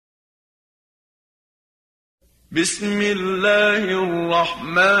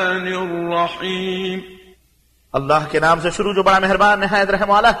बिस्मिल्लाहिर्रहमानिर्रहीम। अल्लाह के नाम से शुरू जो बड़ा मेहरबान निहायत रहम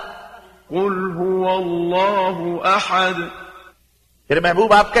वाला। कुल हुवल्लाहु अहद। फिर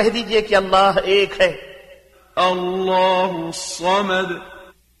महबूब आप कह दीजिए कि अल्लाह एक है। अल्लाहु समद।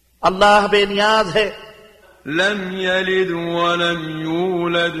 अल्लाह बेनियाज है। लम यलिद वलम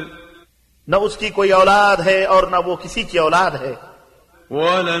यूलद। न उसकी कोई औलाद है और न वो किसी की औलाद है।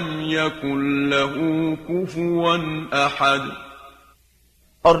 वलम यकुन लहू कुफुवन अहद।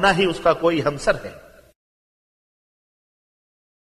 और न ही उसका कोई हमसर है।